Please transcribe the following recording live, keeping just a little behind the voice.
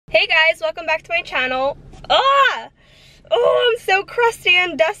guys, welcome back to my channel. Ah! Oh, I'm so crusty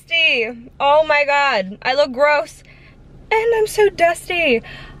and dusty. Oh my god, I look gross. And I'm so dusty.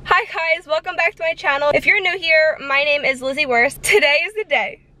 Hi guys, welcome back to my channel. If you're new here, my name is Lizzy Wurst. Today is the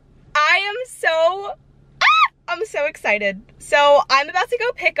day. I'm so excited. So I'm about to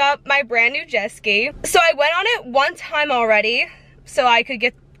go pick up my brand new jet ski. So I went on it one time already so I could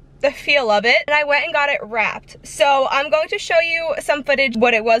get the feel of it, and I went and got it wrapped. So I'm going to show you some footage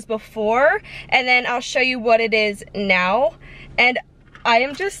what it was before, and then I'll show you what it is now. And I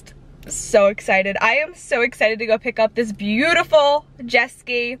am just so excited. I am so excited to go pick up this beautiful jet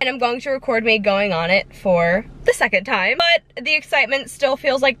ski, and I'm going to record me going on it for the second time, but the excitement still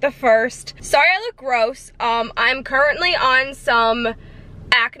feels like the first. Sorry I look gross. I'm currently on some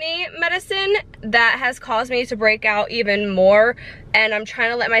acne medicine that has caused me to break out even more, and I'm trying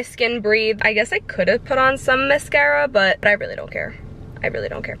to let my skin breathe. I guess I could have put on some mascara, but I really don't care. I really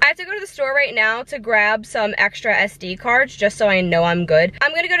don't care. I have to go to the store right now to grab some extra SD cards just so I know I'm good.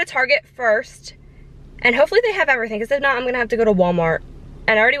 I'm gonna go to Target first, and hopefully they have everything, because if not, I'm gonna have to go to Walmart.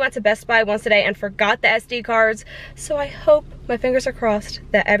 And I already went to Best Buy once today and forgot the SD cards, so I hope, my fingers are crossed,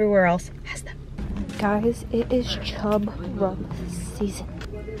 that everywhere else has them. Guys, it is chub rub season.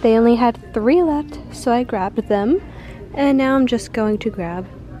 They only had 3 left, so I grabbed them. And now I'm just going to grab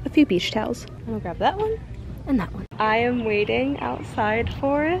a few beach towels. I'm gonna grab that one and that one. I am waiting outside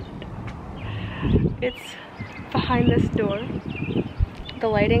for it. It's behind this door. The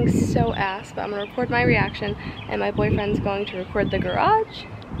lighting's so ass, but I'm gonna record my reaction, and my boyfriend's going to record the garage.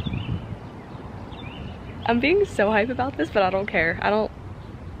 I'm being so hype about this, but I don't care. I don't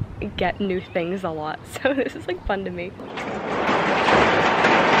get new things a lot, so this is like fun to me.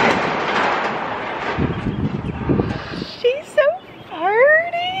 She's so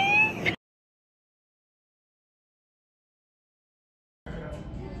party.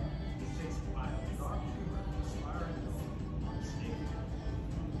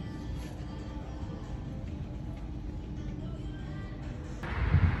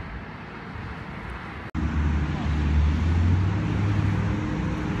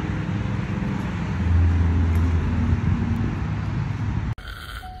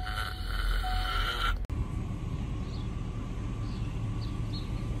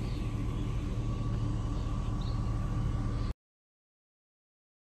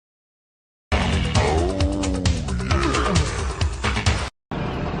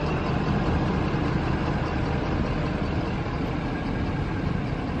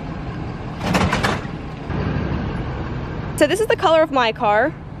 So this is the color of my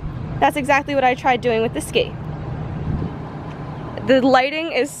car. That's exactly what I tried doing with the ski. The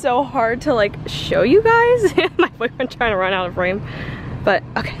lighting is so hard to like show you guys. My boyfriend's trying to run out of frame, but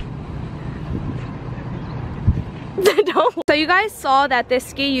okay. So you guys saw that this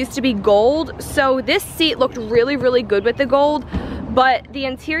ski used to be gold, so this seat looked really, really good with the gold. But the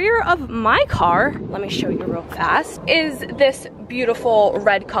interior of my car, let me show you real fast, is this beautiful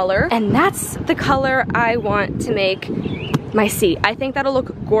red color. And that's the color I want to make my seat. I think that'll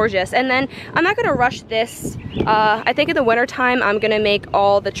look gorgeous. And then I'm not gonna rush this. I think in the winter time, I'm gonna make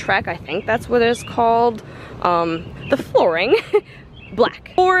all the Trek, I think that's what it's called, the flooring,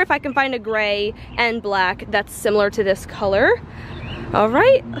 black. Or if I can find a gray and black that's similar to this color. All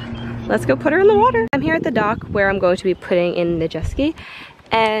right. Let's go put her in the water. I'm here at the dock where I'm going to be putting in the jet ski.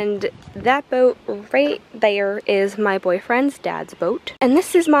 And that boat right there is my boyfriend's dad's boat. And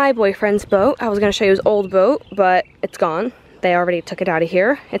this is my boyfriend's boat. I was gonna show you his old boat, but it's gone. They already took it out of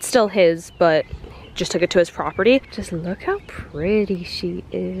here. It's still his, but just took it to his property. Just look how pretty she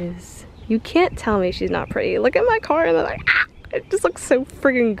is. You can't tell me she's not pretty. Look at my car and they're like, ah! It just looks so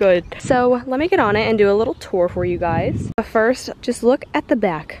freaking good. So let me get on it and do a little tour for you guys. But first, just look at the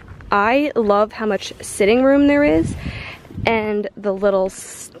back. I love how much sitting room there is, and the little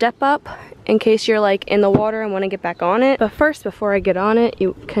step up in case you're like in the water and want to get back on it. But first, before I get on it,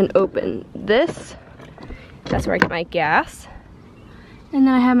 you can open this. That's where I get my gas. And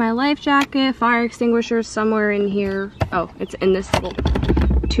then I have my life jacket, fire extinguisher somewhere in here. Oh, it's in this little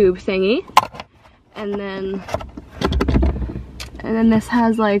tube thingy. And then this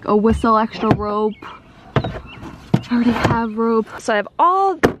has like a whistle, extra rope. I already have rope. So I have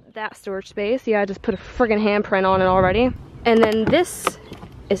all that storage space. Yeah, I just put a friggin' handprint on it already. And then this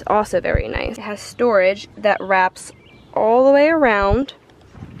is also very nice. It has storage that wraps all the way around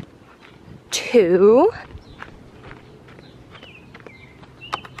to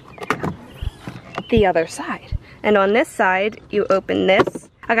the other side. And on this side, you open this.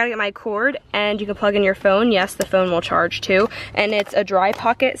 I gotta get my cord, and you can plug in your phone. Yes, the phone will charge too. And it's a dry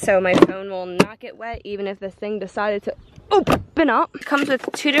pocket, so my phone will not get wet even if this thing decided to open up. It comes with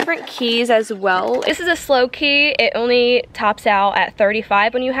 2 different keys as well. This is a slow key. It only tops out at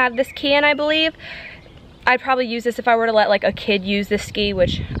 35 when you have this key in, I believe. I'd probably use this if I were to let like a kid use this ski,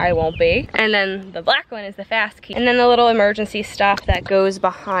 which I won't be. And then the black one is the fast key. And then the little emergency stop that goes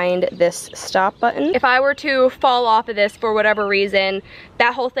behind this stop button. If I were to fall off of this for whatever reason,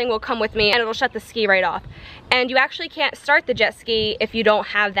 that whole thing will come with me and it'll shut the ski right off. And you actually can't start the jet ski if you don't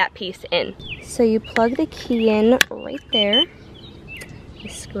have that piece in. So you plug the key in right there. The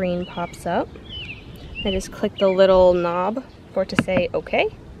screen pops up. I just click the little knob for it to say okay.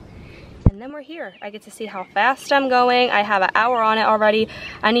 And then we're here. I get to see how fast I'm going. I have an hour on it already.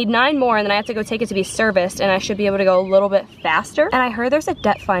 I need 9 more and then I have to go take it to be serviced and I should be able to go a little bit faster. And I heard there's a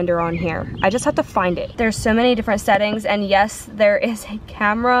depth finder on here. I just have to find it. There's so many different settings and yes, there is a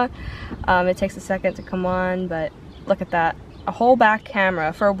camera. It takes a second to come on, but look at that. A whole back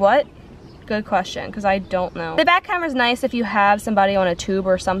camera. For what? Good question, because I don't know. The back camera's nice if you have somebody on a tube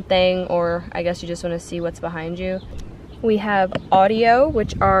or something, or I guess you just want to see what's behind you. We have audio,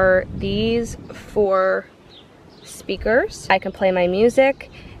 which are these 4 speakers. I can play my music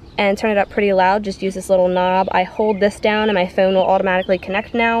and turn it up pretty loud. Just use this little knob. I hold this down and my phone will automatically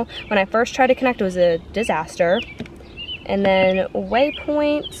connect now. When I first tried to connect, it was a disaster. And then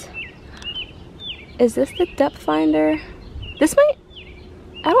waypoint. Is this the depth finder? This might,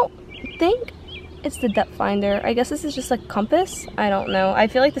 I don't think it's the depth finder. I guess this is just like compass. I don't know. I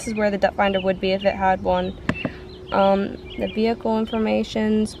feel like this is where the depth finder would be if it had one. The vehicle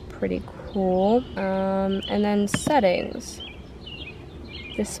information's pretty cool. And then settings.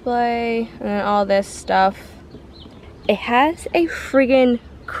 Display, and then all this stuff. It has a friggin'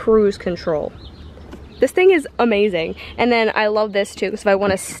 cruise control. This thing is amazing. And then I love this too, because if I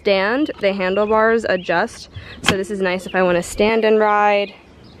want to stand, the handlebars adjust. So this is nice if I want to stand and ride.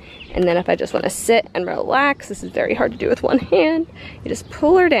 And then if I just want to sit and relax, this is very hard to do with one hand. You just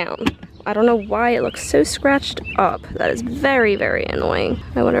pull her down. I don't know why it looks so scratched up. That is very, very annoying.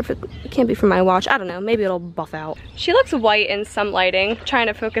 I wonder if it can't be from my watch. I don't know, maybe it'll buff out. She looks white in some lighting, trying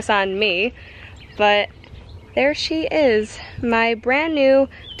to focus on me, but there she is, my brand new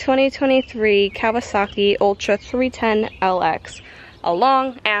 2023 Kawasaki Ultra 310 LX. A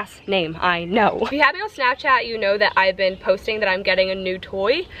long ass name, I know. If you have me on Snapchat, you know that I've been posting that I'm getting a new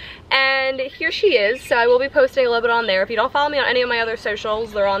toy, and here she is. So I will be posting a little bit on there. If you don't follow me on any of my other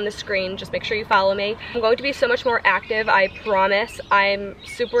socials, they're on the screen. Just make sure you follow me. I'm going to be so much more active, I promise. I'm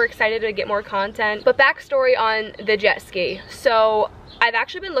super excited to get more content. But backstory on the jet ski. So I've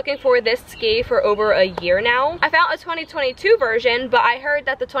actually been looking for this ski for over a year now. I found a 2022 version, but I heard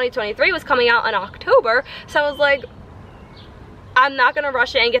that the 2023 was coming out in October, so I was like, I'm not gonna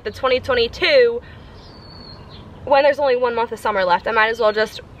rush it and get the 2022 when there's only 1 month of summer left. I might as well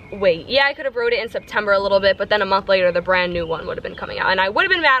just wait. Yeah, I could have wrote it in September a little bit, but then a month later the brand new one would have been coming out, and I would have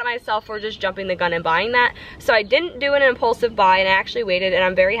been mad at myself for just jumping the gun and buying that. So I didn't do an impulsive buy, and I actually waited, and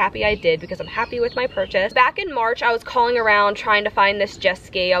I'm very happy I did because I'm happy with my purchase. Back in March, I was calling around trying to find this jet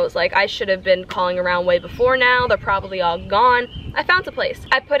ski. I was like, I should have been calling around way before now. They're probably all gone. I found a place.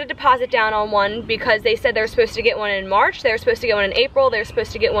 I put a deposit down on one because they said they were supposed to get one in March, they were supposed to get one in April, they were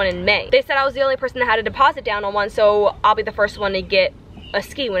supposed to get one in May. They said I was the only person that had a deposit down on one, so I'll be the first one to get a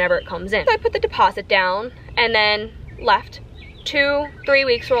ski whenever it comes in. So I put the deposit down and then left. 2-3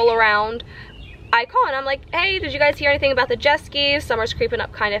 weeks roll around. I call and I'm like, hey, did you guys hear anything about the jet skis? Summer's creeping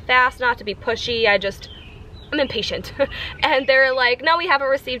up kind of fast, not to be pushy, I'm impatient. And they're like, no, we haven't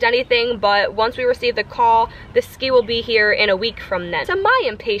received anything, but once we receive the call, the ski will be here in a week from then. So my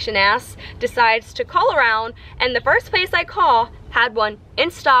impatient ass decides to call around, and the first place I call had one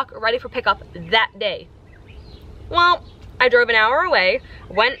in stock, ready for pickup that day. Well, I drove an hour away,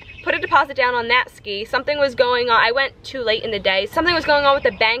 put a deposit down on that ski. Something was going on. I went too late in the day. Something was going on with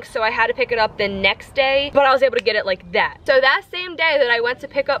the bank, so I had to pick it up the next day, but I was able to get it like that. So that same day that I went to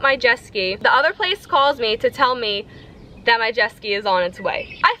pick up my jet ski, the other place calls me to tell me that my jet ski is on its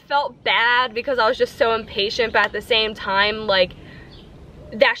way. I felt bad because I was just so impatient, but at the same time, like,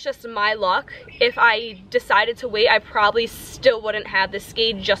 that's just my luck. If I decided to wait, I probably still wouldn't have the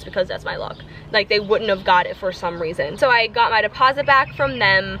ski just because that's my luck. Like, they wouldn't have got it for some reason. So I got my deposit back from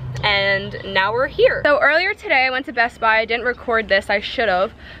them, and now we're here. So earlier today I went to Best Buy. I didn't record this, I should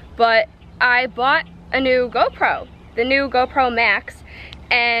have, but I bought a new GoPro, the new GoPro Max,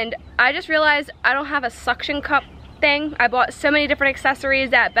 and I just realized I don't have a suction cup thing. I bought so many different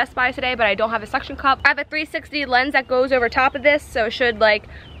accessories at Best Buy today, but I don't have a suction cup. I have a 360 lens that goes over top of this, so it should like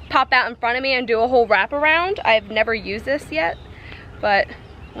pop out in front of me and do a whole wraparound. I've never used this yet, but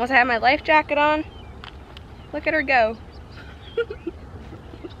once I have my life jacket on, look at her go.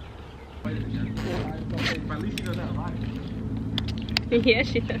 Yeah,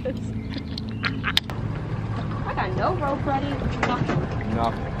 she does. I got no rope ready. Nothing.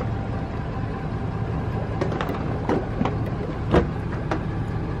 Nothing.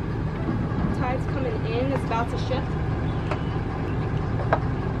 Tide's coming in. It's about to shift.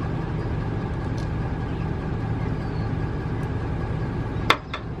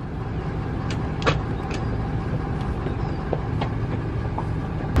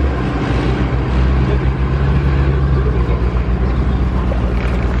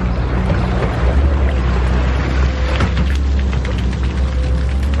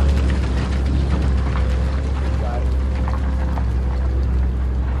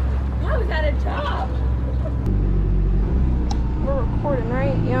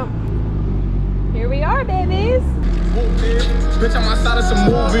 Bitch, I'm outside of some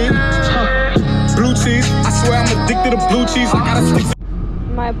movie. Blue cheese. I swear I'm addicted to blue cheese. I gotta stick.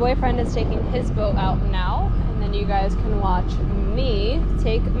 My boyfriend is taking his boat out now, and then you guys can watch me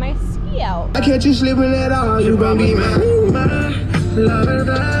take my ski out. I catch you slipping at all. You gon' be my lover.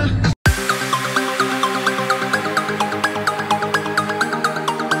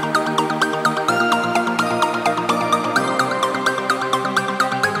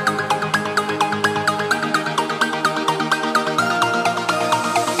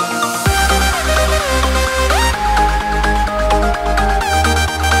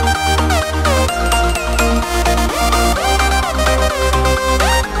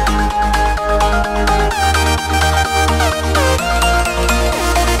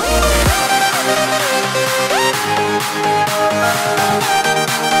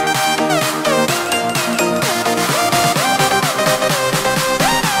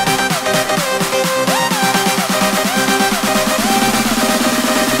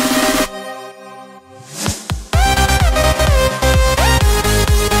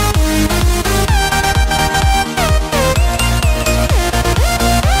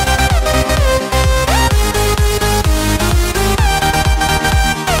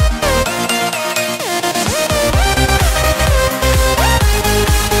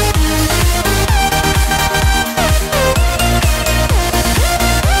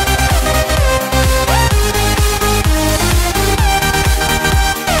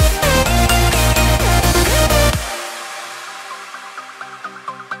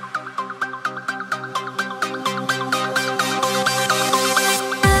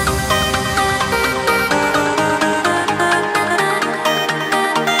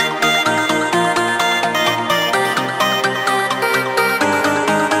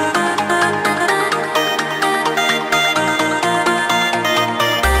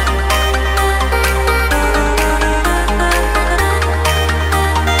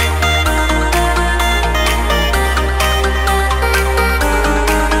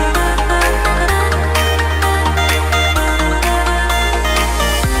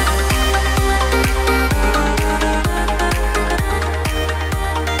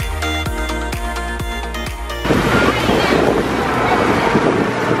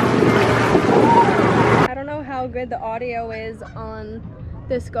 The audio is on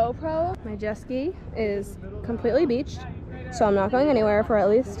this GoPro. My jet ski is completely beached, so I'm not going anywhere for at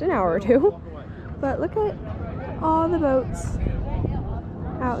least an hour or two. But look at all the boats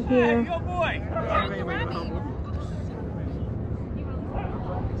out here.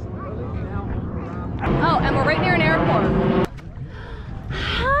 Oh, and we're right near an airport.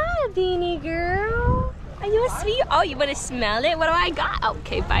 Hi, Beanie girl. Are you a sweet? Oh, you want to smell it? What do I got?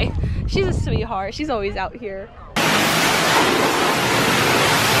 Okay, bye. She's a sweetheart. She's always out here.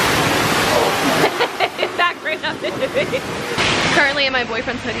 Back right up into me. Currently in my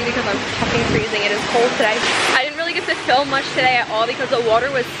boyfriend's hoodie because I'm fucking freezing. It is cold today. I didn't really get to film much today at all because the water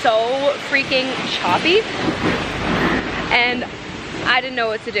was so freaking choppy. And I didn't know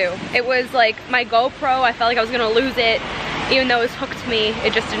what to do. It was like my GoPro, I felt like I was gonna lose it. Even though it was hooked to me,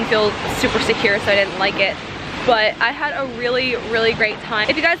 it just didn't feel super secure, so I didn't like it. But I had a really, really great time.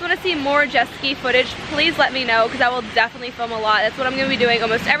 If you guys want to see more jet ski footage, please let me know because I will definitely film a lot. That's what I'm going to be doing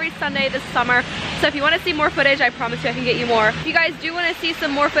almost every Sunday this summer. So if you want to see more footage, I promise you I can get you more. If you guys do want to see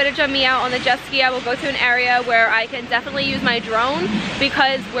some more footage of me out on the jet ski, I will go to an area where I can definitely use my drone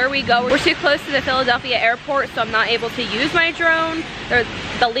because where we go, we're too close to the Philadelphia airport, so I'm not able to use my drone.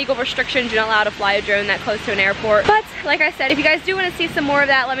 The legal restrictions, you're not allowed to fly a drone that close to an airport. But like I said, if you guys do want to see some more of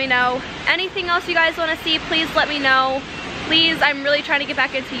that, let me know. Anything else you guys want to see, please let me know. Please, I'm really trying to get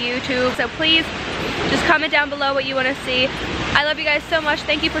back into YouTube, so please just comment down below what you want to see. I love you guys so much.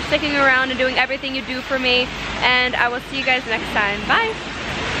 Thank you for sticking around and doing everything you do for me, and I will see you guys next time. Bye.